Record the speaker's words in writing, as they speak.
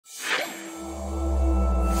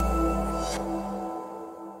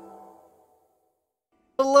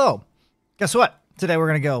Guess what? Today we're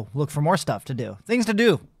going to go look for more stuff to do. Things to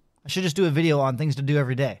do. I should just do a video on things to do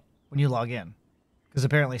every day when you log in. Because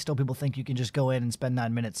apparently still people think you can just go in and spend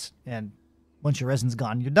 9 minutes and once your resin's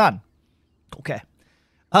gone, you're done. Okay.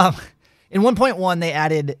 In 1.1, they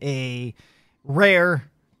added a rare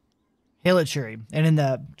Hilichurl. And in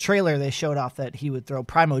the trailer, they showed off that he would throw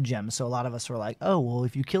Primo Gems. So a lot of us were like, oh, well,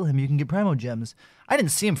 if you kill him, you can get Primo Gems. I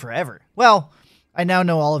didn't see him forever. Well, I now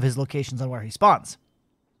know all of his locations on where he spawns.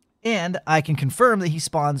 And I can confirm that he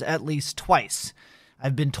spawns at least twice.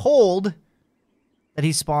 I've been told that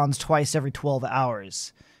he spawns twice every 12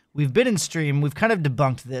 hours. We've been in stream, we've kind of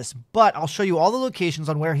debunked this, but I'll show you all the locations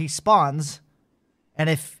on where he spawns. And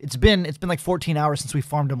if it's been like 14 hours since we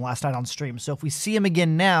farmed him last night on stream. So if we see him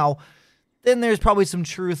again now, then there's probably some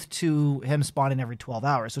truth to him spawning every 12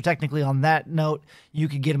 hours. So technically on that note, you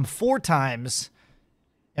could get him 4 times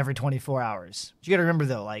every 24 hours. But you got to remember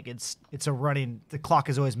though, like it's a running, the clock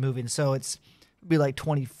is always moving. So it'll be like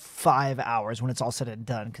 25 hours when it's all said and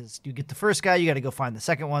done. Because you get the first guy, you got to go find the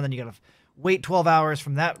second one, then you got to wait 12 hours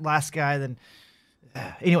from that last guy. Then,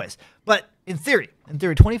 anyways, but in theory,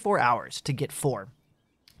 24 hours to get 4.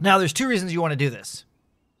 Now there's 2 reasons you want to do this.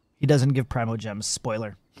 He doesn't give Primo Gems,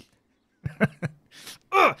 spoiler.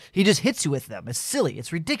 He just hits you with them. It's silly.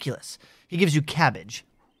 It's ridiculous. He gives you cabbage.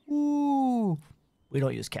 Ooh. We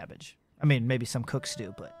don't use cabbage. I mean, maybe some cooks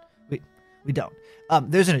do, but we don't.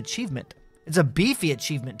 There's an achievement. It's a beefy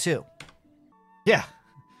achievement, too. Yeah.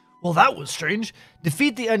 Well, that was strange.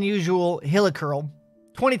 Defeat the Unusual Hilichurl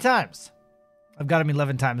 20 times. I've got him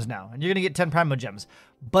 11 times now, and you're going to get 10 Primo Gems.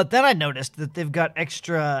 But then I noticed that they've got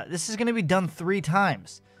extra... This is going to be done 3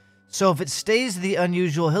 times. So if it stays the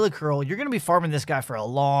Unusual Hilichurl, you're going to be farming this guy for a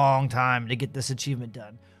long time to get this achievement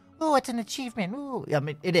done. Oh, it's an achievement. Ooh. I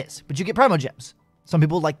mean, it is. But you get Primo Gems. Some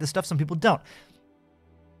people like this stuff, some people don't.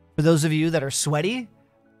 For those of you that are sweaty,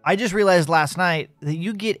 I just realized last night that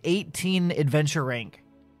you get 18 Adventure Rank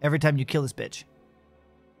every time you kill this bitch.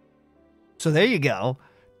 So there you go.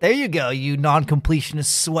 There you go, you non-completionist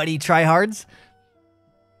sweaty tryhards.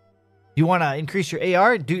 You want to increase your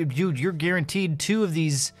AR? Dude, you're guaranteed 2 of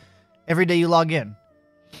these every day you log in.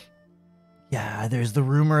 Yeah, there's the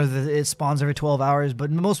rumor that it spawns every 12 hours,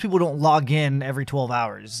 but most people don't log in every 12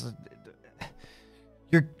 hours.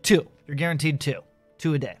 You're guaranteed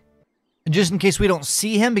 2 a day. And just in case we don't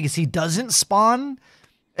see him because he doesn't spawn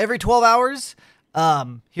every 12 hours,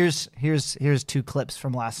 here's 2 clips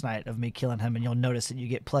from last night of me killing him, and you'll notice that you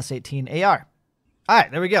get plus 18 AR. All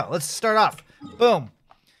right, there we go. Let's start off. Boom.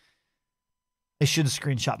 I should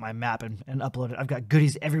screenshot my map and upload it. I've got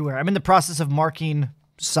goodies everywhere. I'm in the process of marking,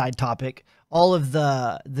 side topic, all of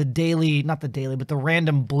the daily, not the daily, but the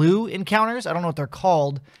random blue encounters. I don't know what they're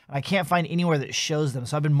called. And I can't find anywhere that shows them.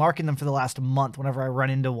 So I've been marking them for the last month whenever I run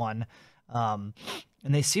into one. And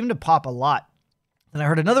they seem to pop a lot. And I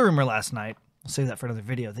heard another rumor last night, I'll save that for another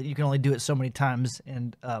video, that you can only do it so many times.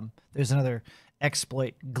 And there's another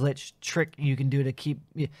exploit, glitch, trick you can do to keep...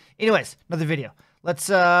 Anyways, another video.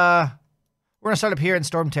 Let's... We're going to start up here in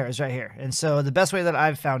Storm Terrors right here. And so the best way that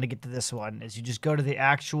I've found to get to this one is you just go to the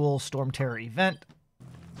actual Storm Terror event,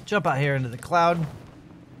 jump out here into the cloud.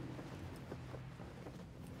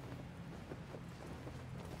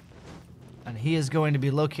 And he is going to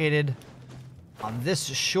be located on this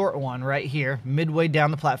short one right here, midway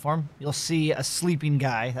down the platform. You'll see a sleeping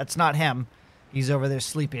guy. That's not him. He's over there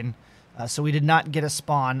sleeping. So we did not get a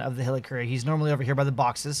spawn of the Hilichurl. He's normally over here by the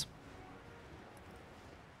boxes.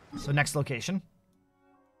 So next location.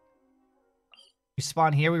 We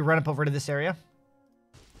spawn here. We run up over to this area.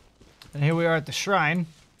 And here we are at the shrine.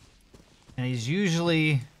 And he's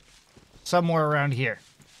usually somewhere around here.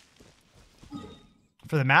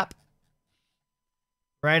 For the map.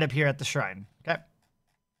 Right up here at the shrine. Okay. I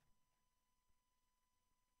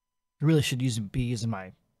really should be using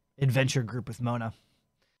my adventure group with Mona.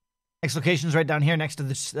 Next location is right down here next to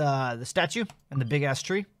this, the statue and the big-ass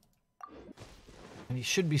tree. And he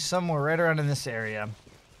should be somewhere right around in this area.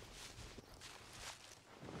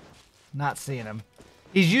 Not seeing him.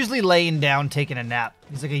 He's usually laying down, taking a nap.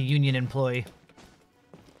 He's like a union employee.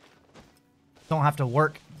 Don't have to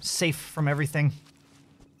work. Safe from everything.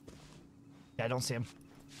 Yeah, I don't see him.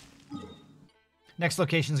 Next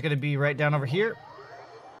location is going to be right down over here.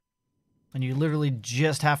 And you literally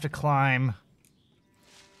just have to climb.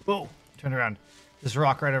 Whoa, turn around. This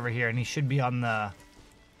rock right over here, and he should be on the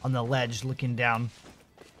ledge looking down.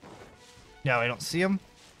 No, I don't see him.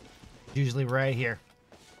 Usually right here.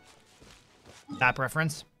 Map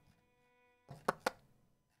reference.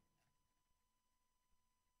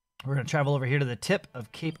 We're going to travel over here to the tip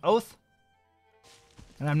of Cape Oath.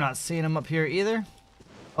 And I'm not seeing him up here either.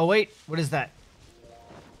 Oh, wait. What is that?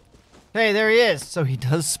 Hey, there he is. So he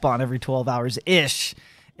does spawn every 12 hours-ish.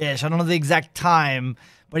 I don't know the exact time,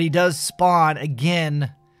 but he does spawn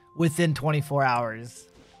again within 24 hours.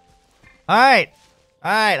 All right,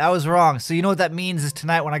 I was wrong. So you know what that means is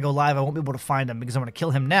tonight when I go live, I won't be able to find him because I'm going to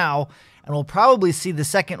kill him now, and we'll probably see the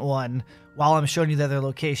second one while I'm showing you the other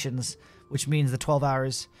locations, which means the 12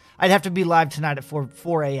 hours. I'd have to be live tonight at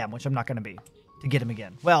 4 a.m., which I'm not going to be, to get him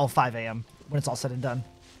again. Well, 5 a.m. when it's all said and done.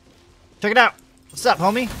 Check it out. What's up,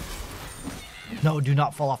 homie? No, do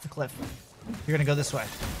not fall off the cliff. You're going to go this way.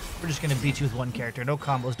 We're just going to beat you with one character. No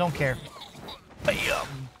combos. Don't care. Bam.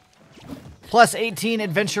 Plus 18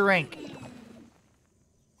 adventure rank.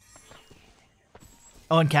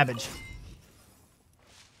 Oh, and cabbage.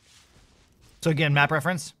 So again, map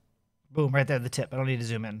reference. Boom, right there, the tip. I don't need to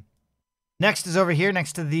zoom in. Next is over here,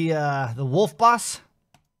 next to the wolf boss.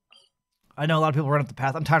 I know a lot of people run up the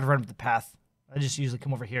path. I'm tired of running up the path. I just usually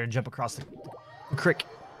come over here and jump across the creek.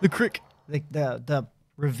 The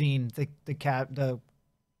ravine, the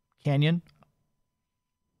canyon.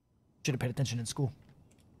 Should have paid attention in school.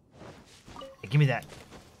 Hey, give me that.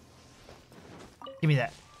 Give me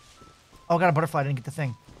that. Oh, I got a butterfly. I didn't get the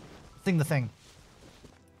thing. The thing.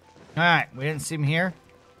 Alright, we didn't see him here.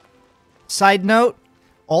 Side note,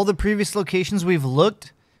 all the previous locations we've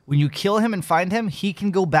looked, when you kill him and find him, he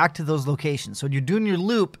can go back to those locations. So when you're doing your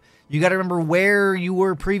loop, you got to remember where you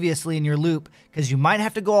were previously in your loop, because you might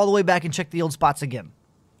have to go all the way back and check the old spots again.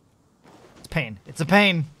 It's pain. It's a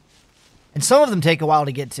pain. And some of them take a while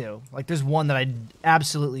to get to. Like, there's one that I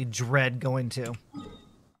absolutely dread going to.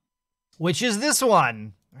 Which is this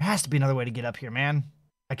one. There has to be another way to get up here, man.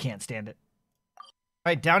 I can't stand it.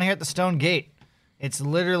 Right, down here at the stone gate. It's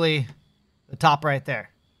literally the top right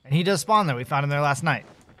there. And he does spawn there. We found him there last night.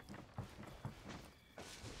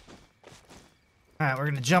 Alright, we're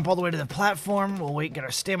going to jump all the way to the platform. We'll wait, get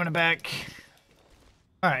our stamina back.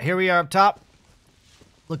 Alright, here we are up top.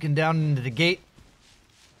 Looking down into the gate.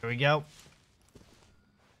 Here we go.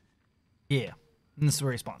 Yeah. And this is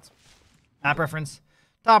where he spawns. Map reference.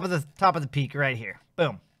 Top of the peak right here.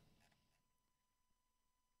 Boom.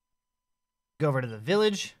 Go over to the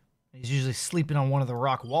village. He's usually sleeping on one of the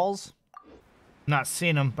rock walls. I'm not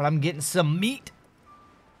seeing him, but I'm getting some meat.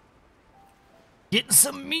 Getting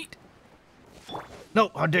some meat.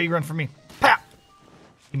 No, how dare you run from me. Pow!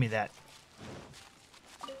 Give me that.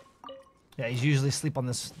 Yeah, he's usually asleep on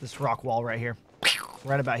this rock wall right here.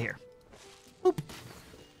 Right about here. Boop.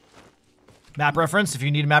 Map reference, if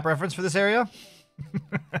you need a map reference for this area.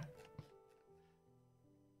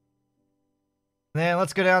 Then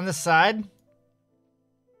let's go down this side.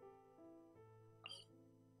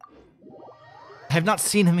 I have not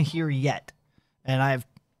seen him here yet, and I have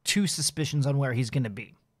 2 suspicions on where he's going to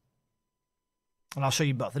be. And I'll show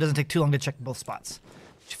you both. It doesn't take too long to check both spots.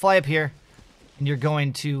 You fly up here, and you're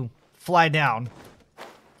going to fly down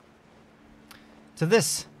to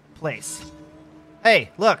this place. Hey,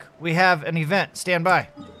 look, we have an event. Stand by.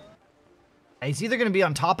 He's either going to be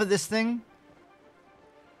on top of this thing,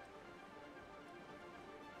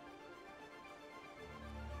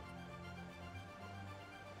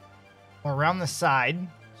 or around the side.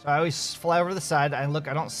 So I always fly over the side. I look,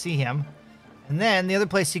 I don't see him. And then the other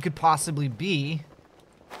place he could possibly be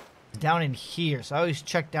is down in here. So I always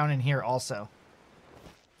check down in here also.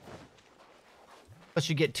 Let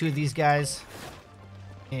you get 2 of these guys.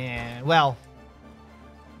 And, well,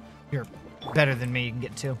 you're better than me. You can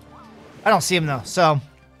get 2. I don't see him, though. So,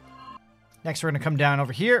 next we're going to come down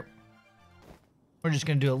over here. We're just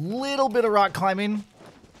going to do a little bit of rock climbing.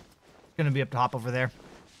 Going to be up top over there.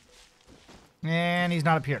 And he's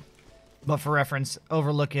not up here. But for reference,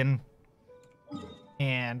 overlooking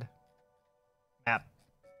and map.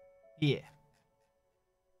 Yeah.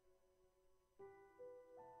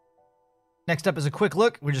 Next up is a quick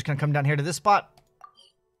look. We're just going to come down here to this spot.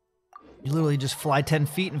 You literally just fly 10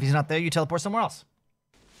 feet, and if he's not there, you teleport somewhere else.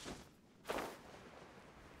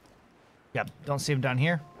 Yep, don't see him down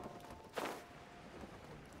here.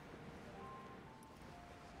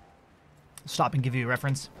 Stop and give you a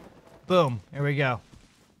reference. Boom, here we go.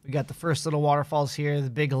 We got the first little waterfalls here, the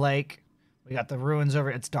big lake. We got the ruins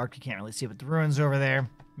over, it's dark, you can't really see, but the ruins over there.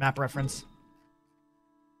 Map reference.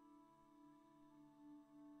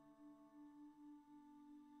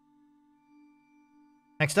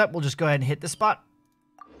 Next up, we'll just go ahead and hit this spot.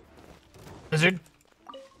 Lizard.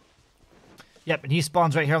 Yep, and he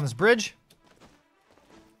spawns right here on this bridge.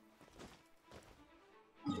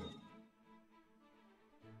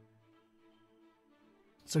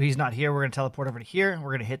 So he's not here. We're going to teleport over to here.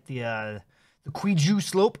 We're going to hit the Quiju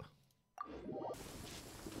slope.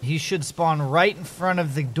 He should spawn right in front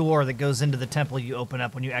of the door that goes into the temple you open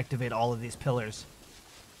up when you activate all of these pillars.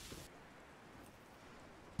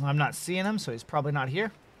 I'm not seeing him, so he's probably not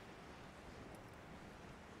here.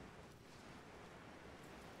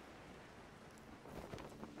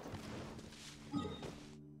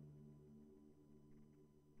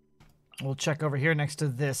 We'll check over here next to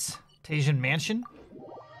this Tasian mansion.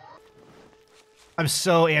 I'm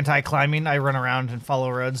so anti-climbing, I run around and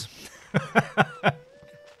follow roads.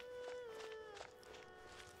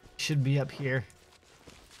 Should be up here.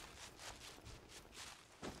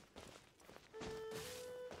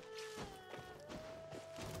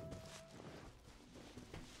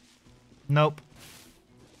 Nope.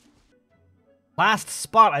 Last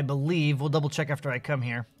spot, I believe. We'll double check after I come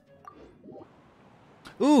here.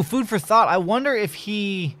 Ooh, food for thought. I wonder if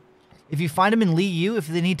you find him in Liu, if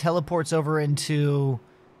then he teleports over into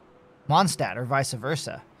Mondstadt or vice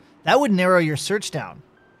versa. That would narrow your search down.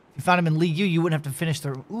 If you found him in Liu, you wouldn't have to finish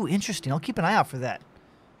the... Ooh, interesting. I'll keep an eye out for that.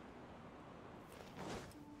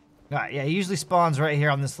 All right, yeah, he usually spawns right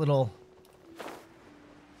here on this little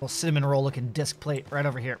cinnamon roll looking disc plate right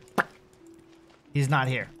over here. He's not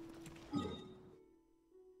here. All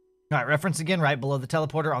right, reference again right below the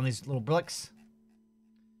teleporter on these little bricks.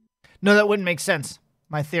 No, that wouldn't make sense,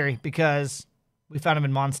 my theory, because we found him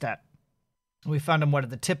in Mondstadt. We found him, what, at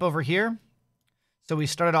the tip over here? So we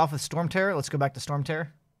started off with Storm Terror. Let's go back to Storm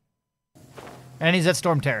Terror. And he's at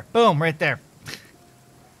Storm Terror. Boom, right there.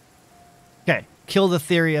 Okay, kill the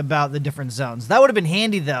theory about the different zones. That would have been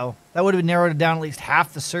handy, though. That would have narrowed it down at least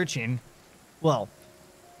half the searching. Well,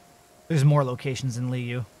 there's more locations in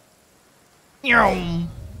Liu.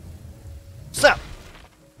 So,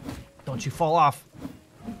 don't you fall off.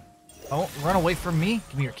 Oh, run away from me.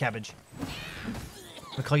 Give me your cabbage. I'm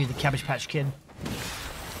gonna call you the Cabbage Patch Kid.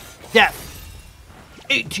 Death.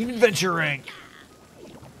 18 adventure rank.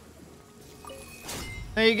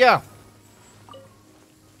 There you go.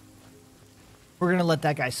 We're gonna let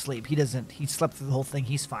that guy sleep. He slept through the whole thing.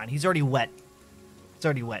 He's fine. He's already wet. It's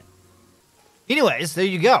already wet. Anyways, there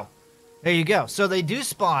you go. There you go. So they do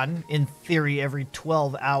spawn, in theory, every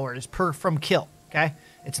 12 hours from kill, okay?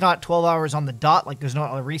 It's not 12 hours on the dot, like there's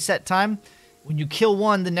not a reset time. When you kill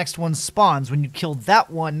one, the next one spawns. When you kill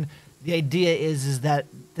that one, the idea is that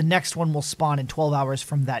the next one will spawn in 12 hours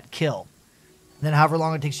from that kill. And then however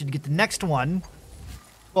long it takes you to get the next one,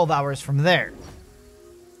 12 hours from there.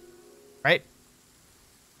 Right?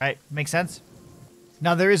 Right? Makes sense?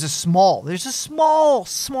 Now there's a small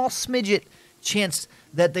smidget chance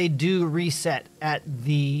that they do reset at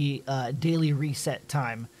the daily reset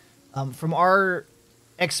time. From our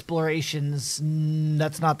explorations,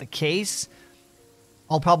 that's not the case.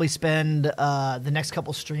 I'll probably spend the next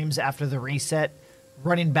couple streams after the reset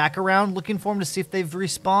running back around looking for them to see if they've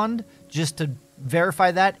respawned, just to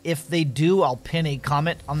verify that. If they do, I'll pin a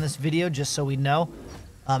comment on this video just so we know.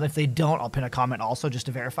 If they don't, I'll pin a comment also just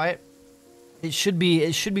to verify it. It should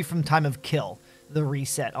be from time of kill, the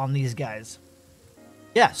reset on these guys.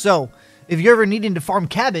 Yeah, so if you're ever needing to farm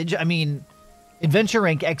cabbage, I mean, Adventure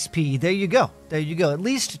Rank XP, there you go. There you go. At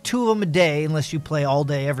least 2 of them a day, unless you play all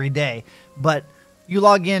day, every day. But you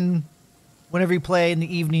log in whenever you play, in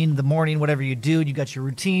the evening, the morning, whatever you do, you got your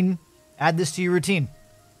routine. Add this to your routine.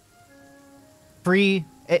 Free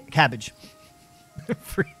cabbage.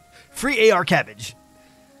 free AR cabbage.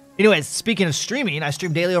 Anyways, speaking of streaming, I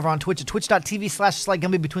stream daily over on Twitch at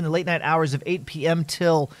twitch.tv/SlyGumbi between the late night hours of 8 p.m.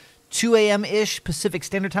 till 2 a.m.-ish Pacific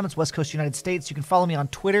Standard Time. It's West Coast United States. You can follow me on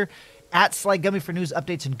Twitter at SlyGumbi for news,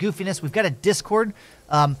 updates, and goofiness. We've got a Discord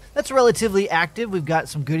that's relatively active. We've got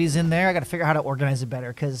some goodies in there. I got to figure out how to organize it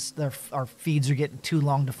better because our feeds are getting too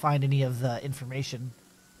long to find any of the information.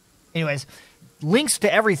 Anyways, links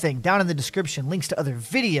to everything down in the description. Links to other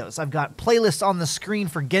videos. I've got playlists on the screen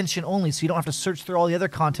for Genshin only, so you don't have to search through all the other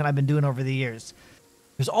content I've been doing over the years.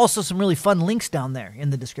 There's also some really fun links down there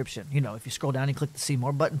in the description. You know, if you scroll down and click the See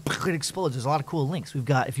More button, it explodes. There's a lot of cool links. We've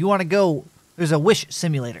got, if you want to go, there's a Wish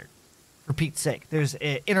simulator, for Pete's sake. There's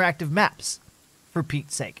interactive maps, for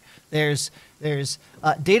Pete's sake. There's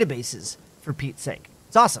databases, for Pete's sake.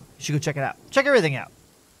 It's awesome. You should go check it out. Check everything out.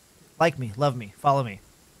 Like me, love me, follow me.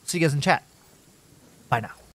 See you guys in chat. Bye now.